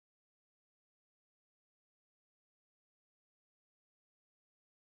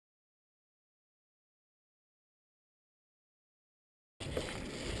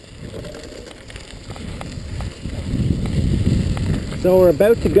So we're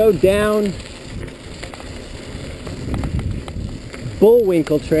about to go down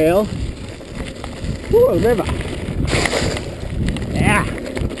Bullwinkle Trail. Ooh, river. Yeah.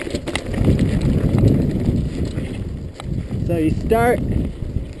 So you start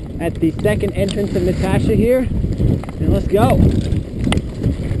at the second entrance of Natasha here, and let's go.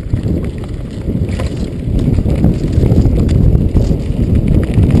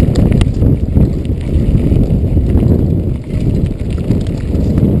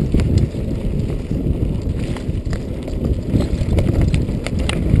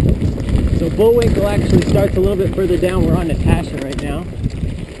 Bullwinkle actually starts a little bit further down. We're on Natasha right now,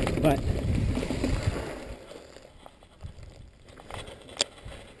 but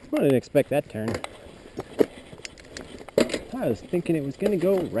I didn't expect that turn. I was thinking it was going to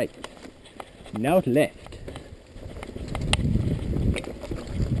go right. Now it left.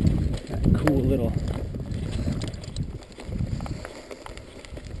 That cool little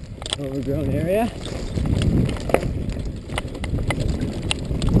overgrown area.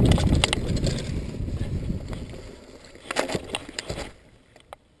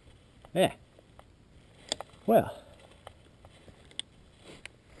 Yeah. Well.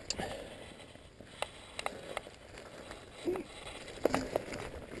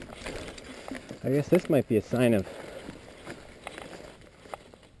 I guess this might be a sign of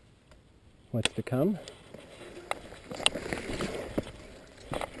what's to come.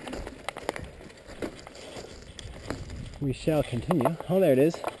 We shall continue. Oh, there it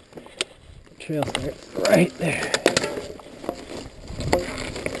is. The trail starts right there.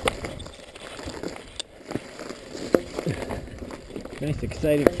 Nice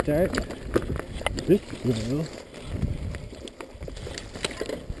exciting start. This trail.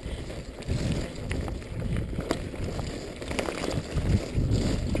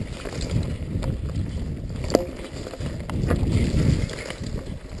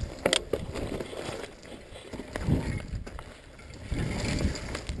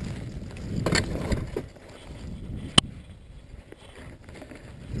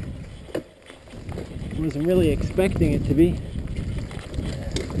 Wasn't really expecting it to be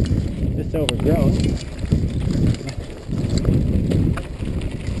this overgrown.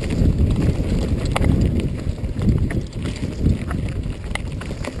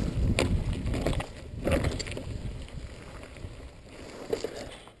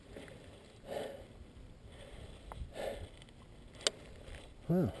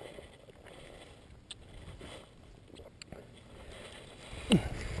 Wow.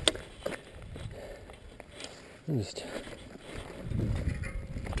 I'll just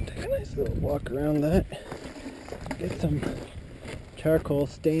take a nice little walk around that. Get some charcoal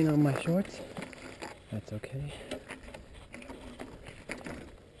stain on my shorts. That's okay.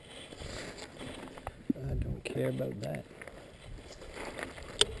 I don't care about that.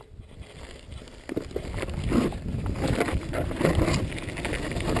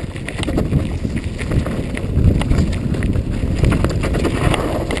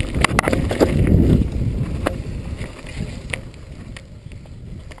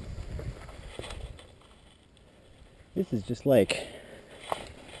 This is just like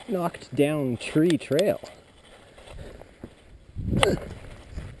knocked down tree trail.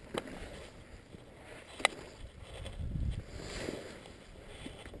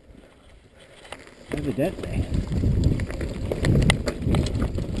 Evidently.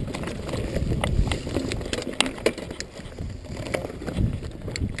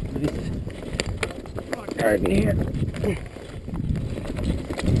 Nice rock garden here.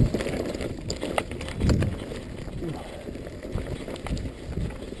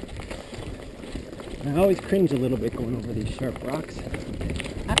 I always cringe a little bit going over these sharp rocks.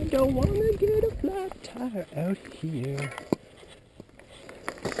 I don't want to get a flat tire out here.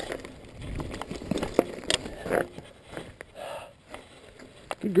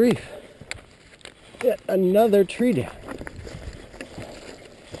 Good grief. Yet another tree down.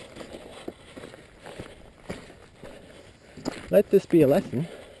 Let this be a lesson.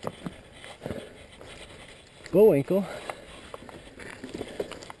 Bullwinkle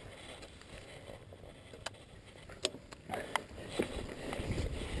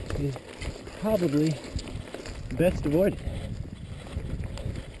is probably best avoided.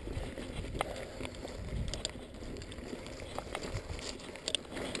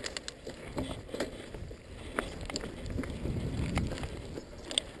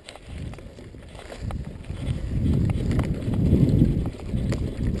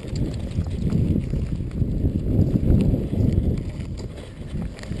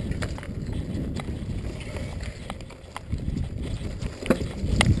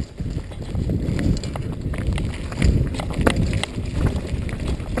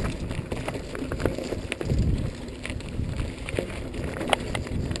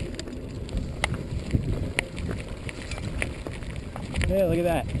 Hey, look at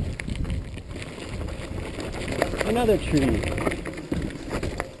that. Another tree.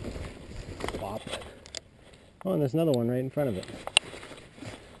 Plop. Oh, and there's another one right in front of it.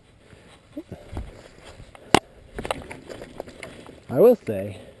 I will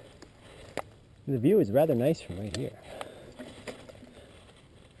say, the view is rather nice from right here.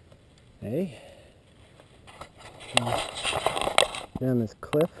 Hey? Down this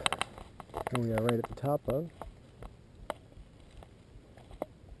cliff that we are right at the top of.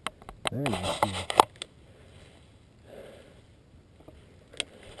 Very nice view.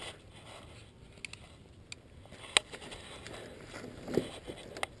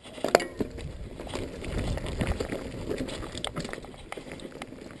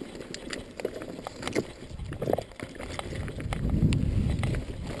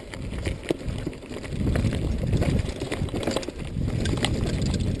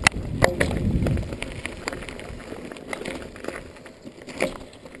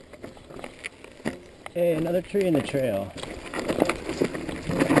 Hey, another tree in the trail.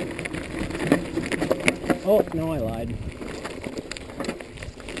 Oh, no, I lied.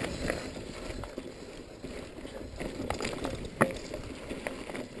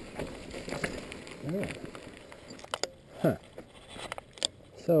 Oh. Huh.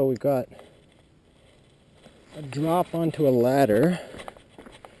 So we've got a drop onto a ladder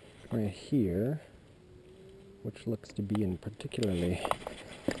right here, which looks to be in particularly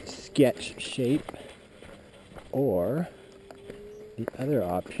sketch shape. Or the other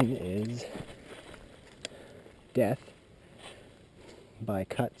option is death by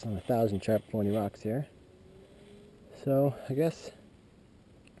cuts on 1,000 sharp pointy rocks here. So I guess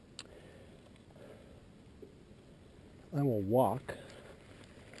I will walk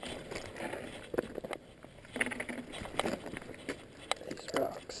these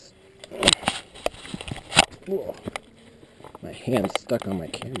rocks. Whoa. My hand's stuck on my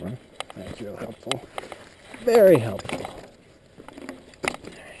camera. That's real helpful. Very helpful.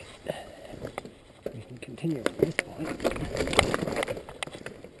 Alright. We can continue from this point.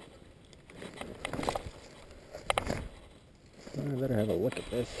 I better have a look at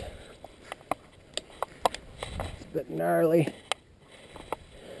this. It's a bit gnarly.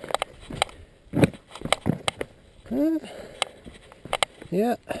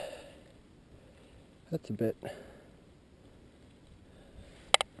 Yeah. That's a bit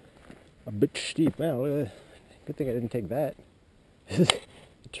steep. Well, good thing I didn't take that. The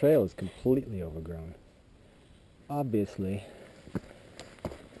trail is completely overgrown. Obviously,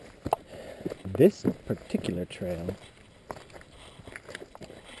 this particular trail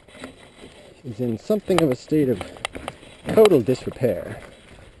is in something of a state of total disrepair.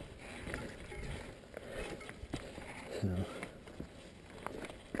 So,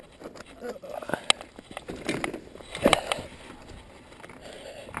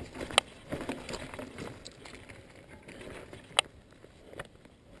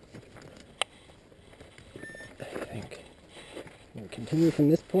 continue from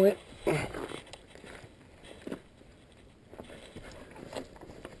this point.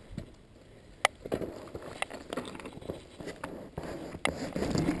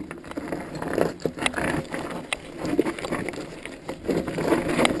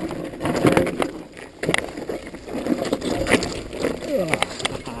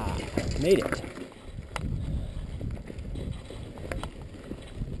 Made it.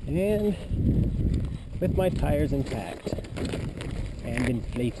 And with my tires intact and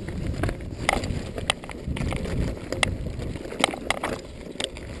inflated.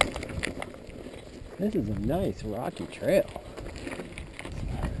 This is a nice rocky trail.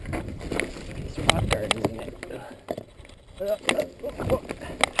 These rock gardens in it.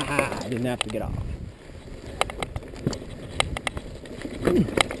 Haha, I didn't have to get off.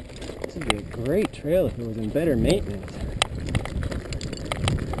 This would be a great trail if it was in better maintenance.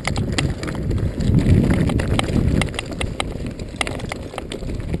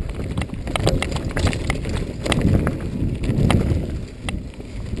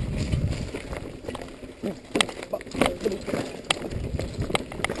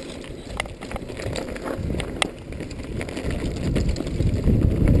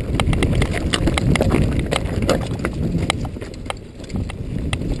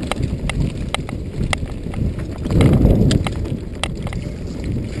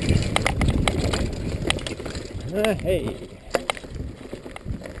 Hey.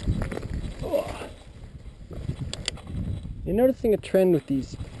 Oh. You're noticing a trend with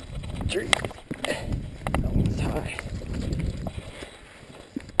these trees. That one's high.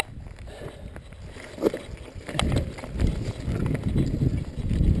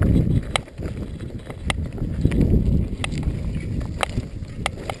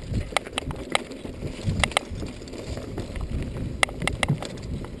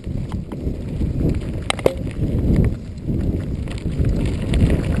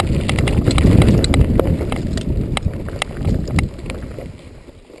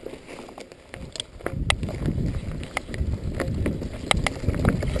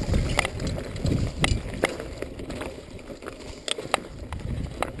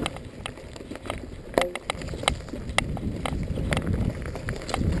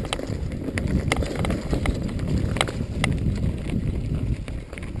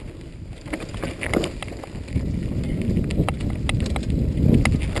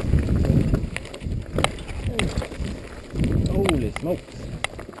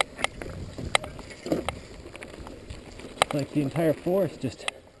 like the entire forest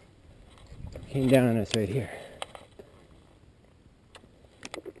just came down on us right here.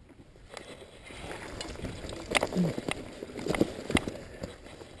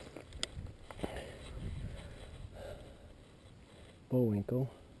 Bullwinkle.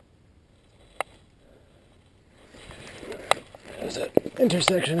 There's an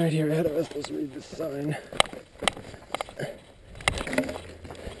intersection right here ahead of us. Let's read the sign.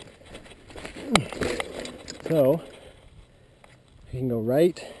 So, we can go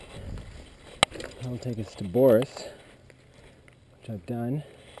right. That'll take us to Boris, which I've done.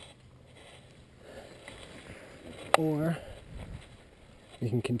 Or we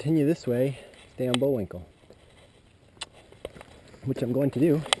can continue this way, stay on Bullwinkle, which I'm going to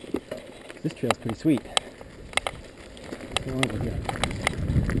do. This trail's pretty sweet. Go on over here.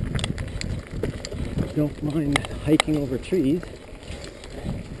 Don't mind hiking over trees.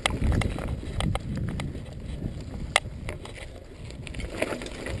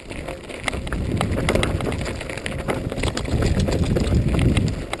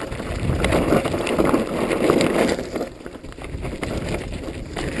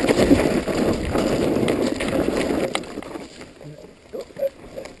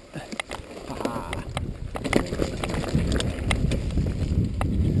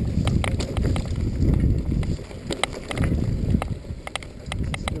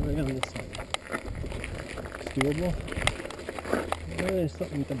 Doable. Oh, there's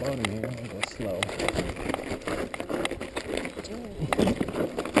something at the bottom here. I'll go slow.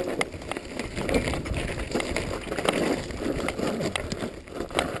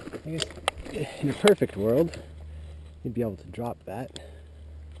 I guess in a perfect world, you'd be able to drop that.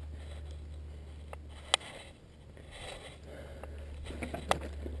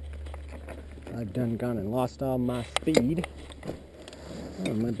 I've gone and lost all my speed.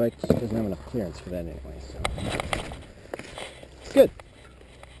 Oh, my bike just doesn't have enough clearance for that anyway, so it's good.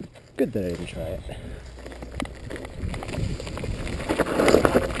 Good that I didn't try it.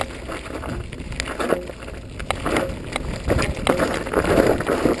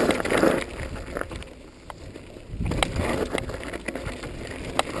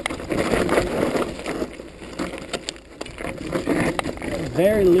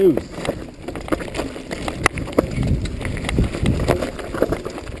 Very loose.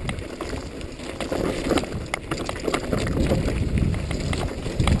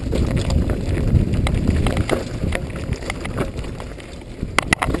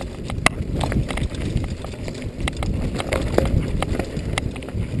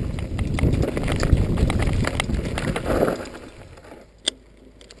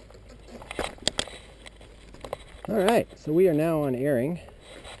 Alright, so we are now on Airing,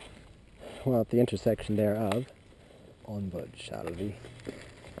 well, at the intersection thereof, Onbud Shalvi.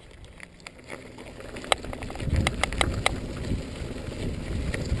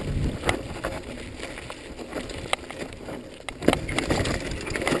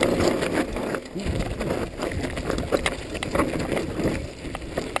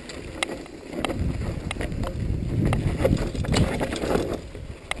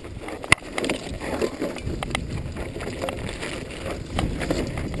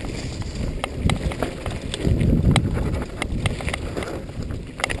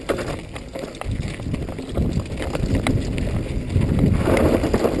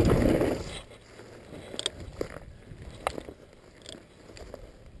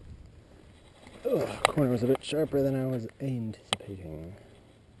 Corner was a bit sharper than I was anticipating.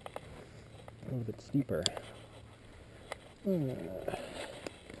 A little bit steeper.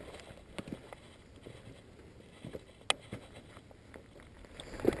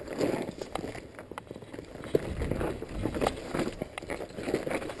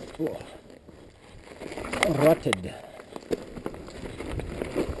 Rutted.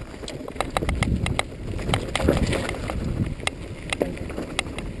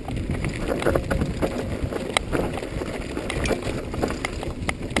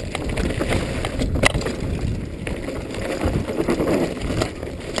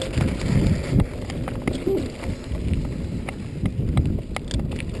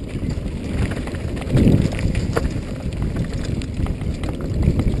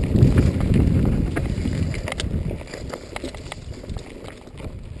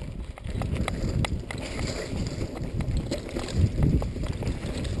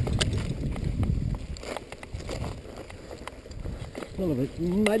 A little bit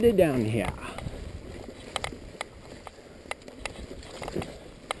muddy down here.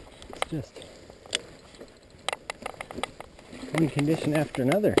 It's just one condition after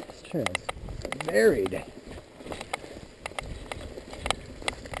another. This trail is varied.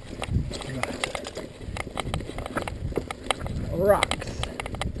 rocks.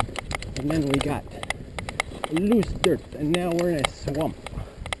 And then we got loose dirt, and now we're in a swamp.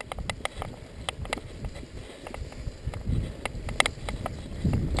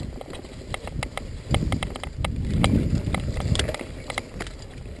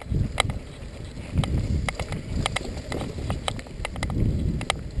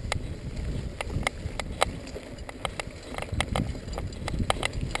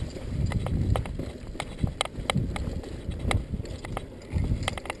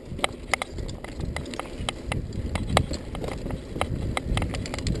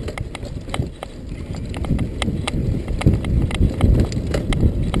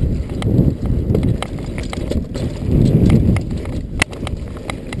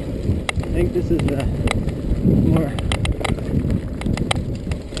 I think this is a more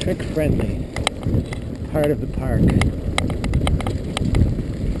trick-friendly part of the park.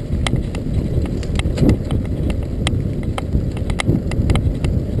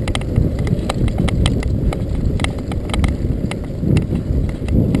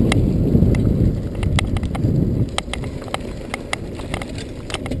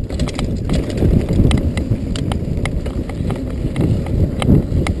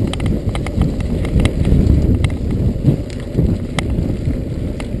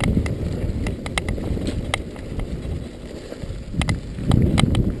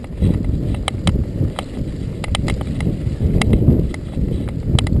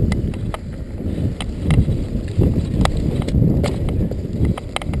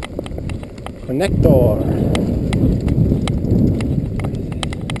 Connector.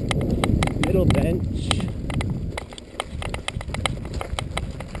 Middle bench.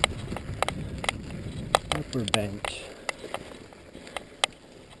 Upper bench.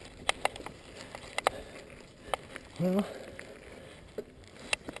 Well,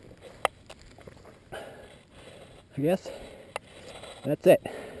 I guess that's it.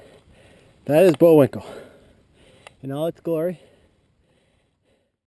 That is Bullwinkle in all its glory.